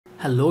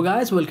Hello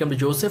guys, welcome to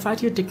Joseph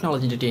IT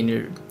Technology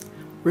Entertainer.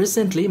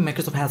 Recently,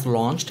 Microsoft has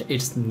launched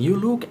its new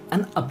look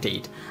and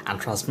update, and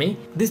trust me,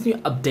 this new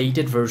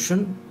updated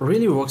version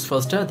really works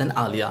faster than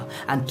earlier.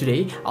 And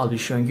today I'll be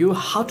showing you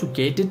how to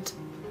get it,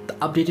 the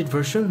updated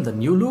version, the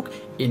new look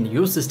in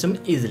your system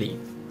easily.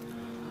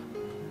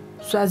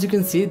 So as you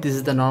can see, this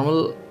is the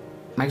normal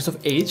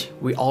Microsoft Edge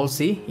we all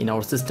see in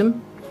our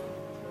system.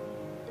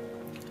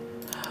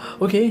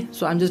 Okay,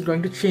 so I'm just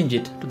going to change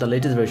it to the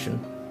latest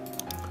version.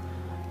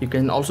 You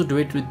can also do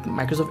it with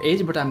Microsoft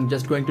Edge, but I'm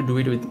just going to do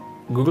it with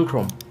Google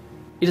Chrome.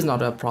 It is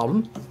not a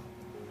problem.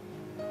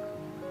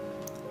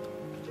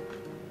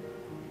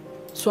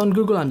 So on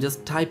Google, I'm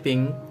just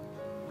typing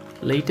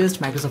latest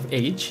Microsoft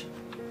Edge,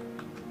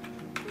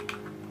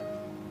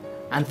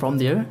 and from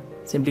there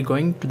simply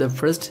going to the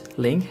first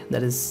link,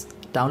 that is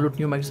download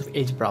new Microsoft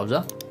Edge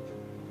browser.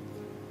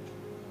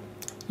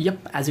 Yep,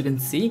 as you can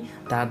see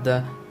that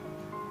the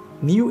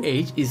new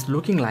Edge is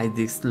looking like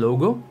this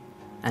logo,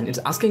 and it's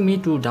asking me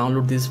to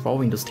download this for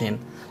Windows 10.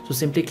 So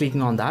simply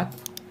clicking on that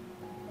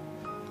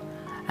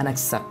and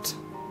accept.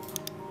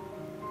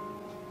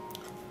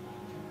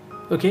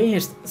 Okay,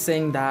 it's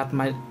saying that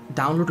my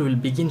download will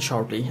begin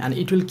shortly, and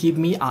it will give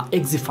me a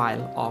exe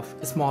file of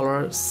a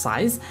smaller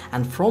size,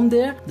 and from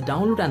there the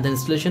download and the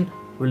installation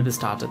will be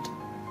started.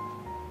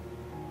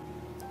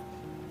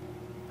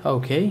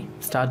 Okay,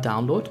 start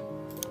download.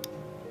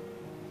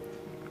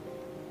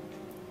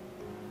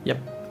 Yep,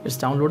 it's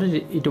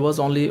downloaded. It was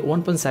only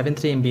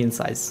 1.73 MB in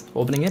size.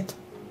 Opening it,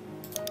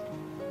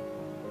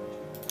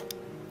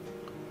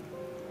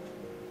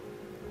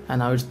 and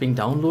now it's being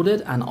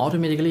downloaded, and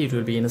automatically it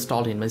will be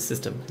installed in my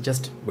system.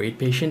 Just wait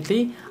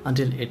patiently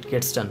until it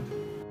gets done.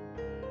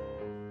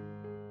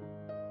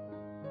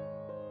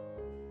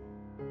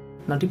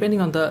 Now, depending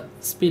on the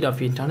speed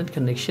of your internet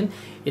connection,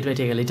 it may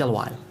take a little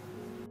while.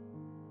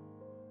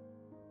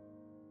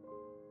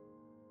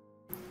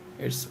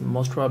 It's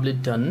most probably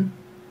done.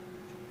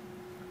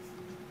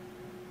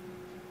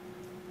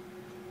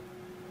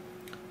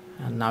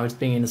 And now it's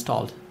being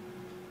installed.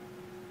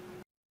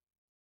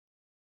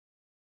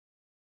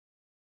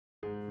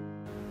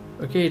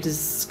 Okay, it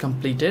is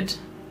completed.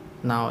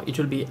 Now it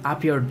will be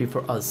appeared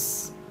before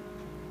us,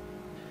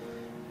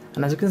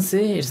 and as you can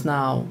see, it's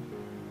now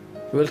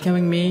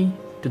welcoming me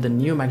to the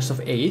new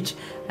Microsoft Edge,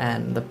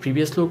 and the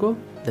previous logo,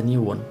 the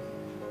new one.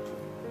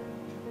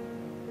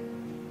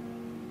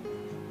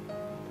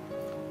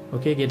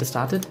 Okay, get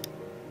started,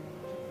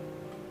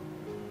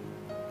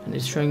 and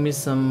it's showing me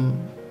some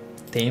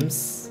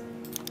themes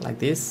like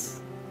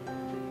this.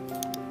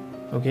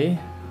 Okay,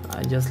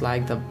 I just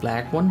like the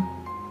black one,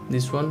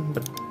 this one,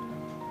 but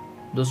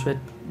those were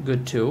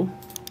good too.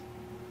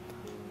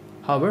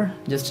 However,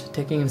 just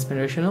taking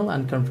inspirational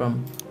and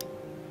confirm.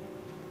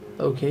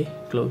 Okay,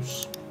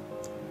 close.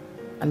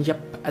 And yep,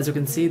 as you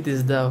can see, this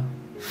is the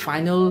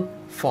final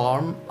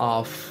form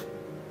of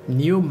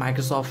new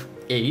Microsoft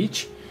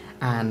Edge,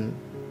 and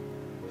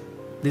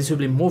this will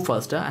be more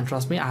faster. And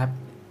trust me, I have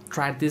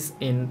tried this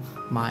in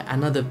my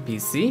another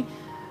PC,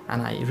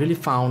 and I really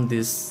found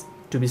this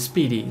to be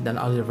speedy than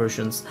earlier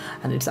versions,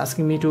 and it's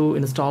asking me to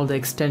install the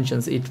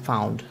extensions it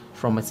found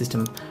from my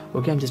system.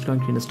 Okay, I'm just going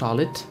to install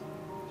it.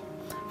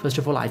 First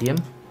of all, IDM,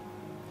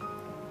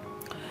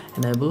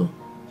 enable,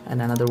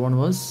 and another one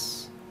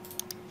was,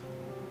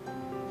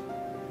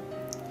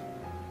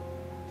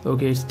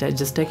 okay, it's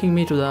just taking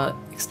me to the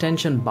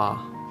extension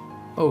bar.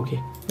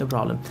 Okay, no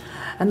problem.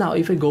 And now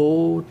if I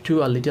go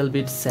to a little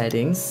bit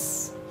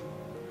settings,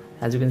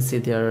 as you can see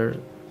there,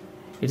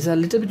 it's a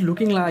little bit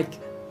looking like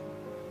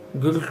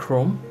Google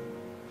Chrome,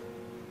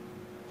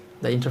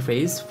 the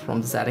interface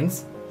from the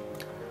settings,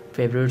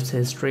 favorites,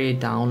 history,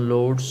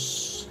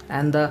 downloads,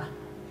 and the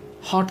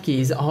hotkey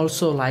is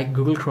also like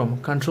Google Chrome,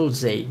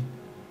 Ctrl+Z,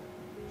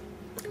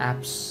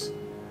 apps,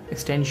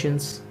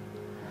 extensions,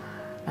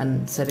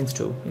 and settings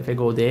too. If I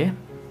go there,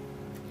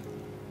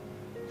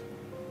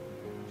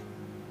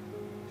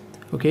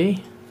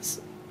 okay,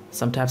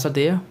 some tabs are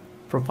there: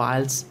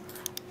 profiles,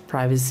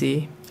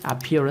 privacy,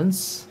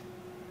 appearance.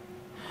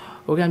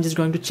 Okay, I'm just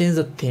going to change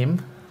the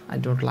theme. I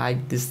don't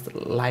like this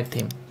light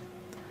theme,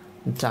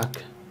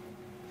 dark.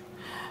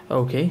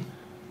 Okay,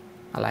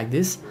 I like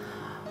this.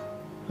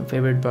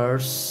 Favorite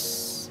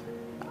birds,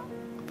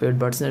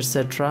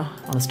 etc.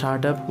 On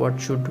startup,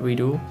 what should we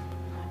do?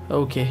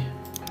 Okay,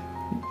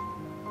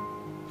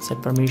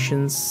 set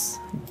permissions,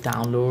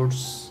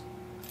 downloads,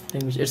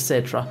 language,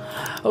 etc.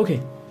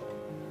 Okay,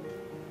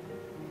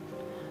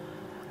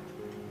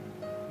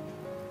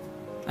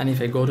 and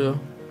if I go to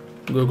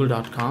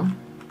google.com,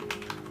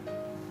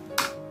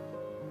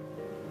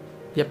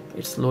 yep,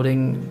 it's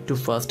loading too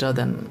faster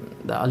than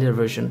the earlier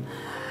version,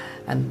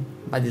 and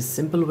by this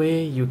simple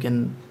way you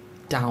can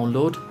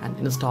download and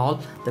install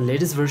the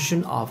latest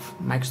version of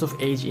Microsoft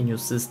Edge in your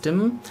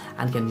system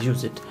and can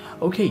use it.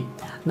 Okay,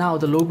 now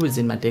the logo is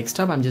in my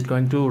desktop. I'm just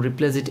going to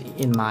replace it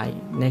in my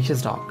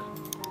Nexus dock.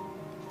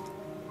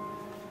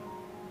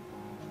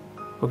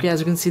 Okay, as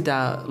you can see,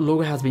 the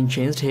logo has been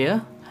changed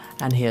here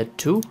and here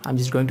too. I'm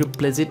just going to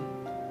place it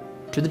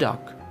to the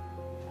dock.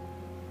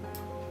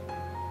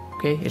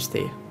 Okay, it's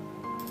there.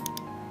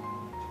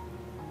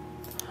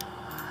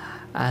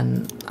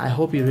 And I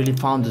hope you really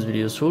found this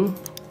video useful.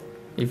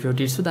 If you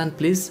did so, then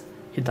please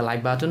hit the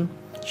like button,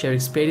 share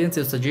experience,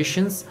 your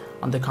suggestions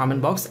on the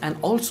comment box, and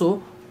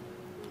also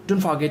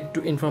don't forget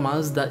to inform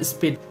us the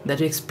speed that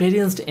you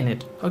experienced in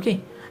it.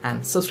 Okay,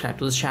 and subscribe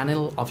to the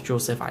channel of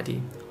Joseph IT.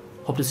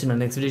 Hope to see you in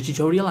my next video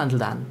tutorial. Until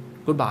then,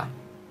 goodbye.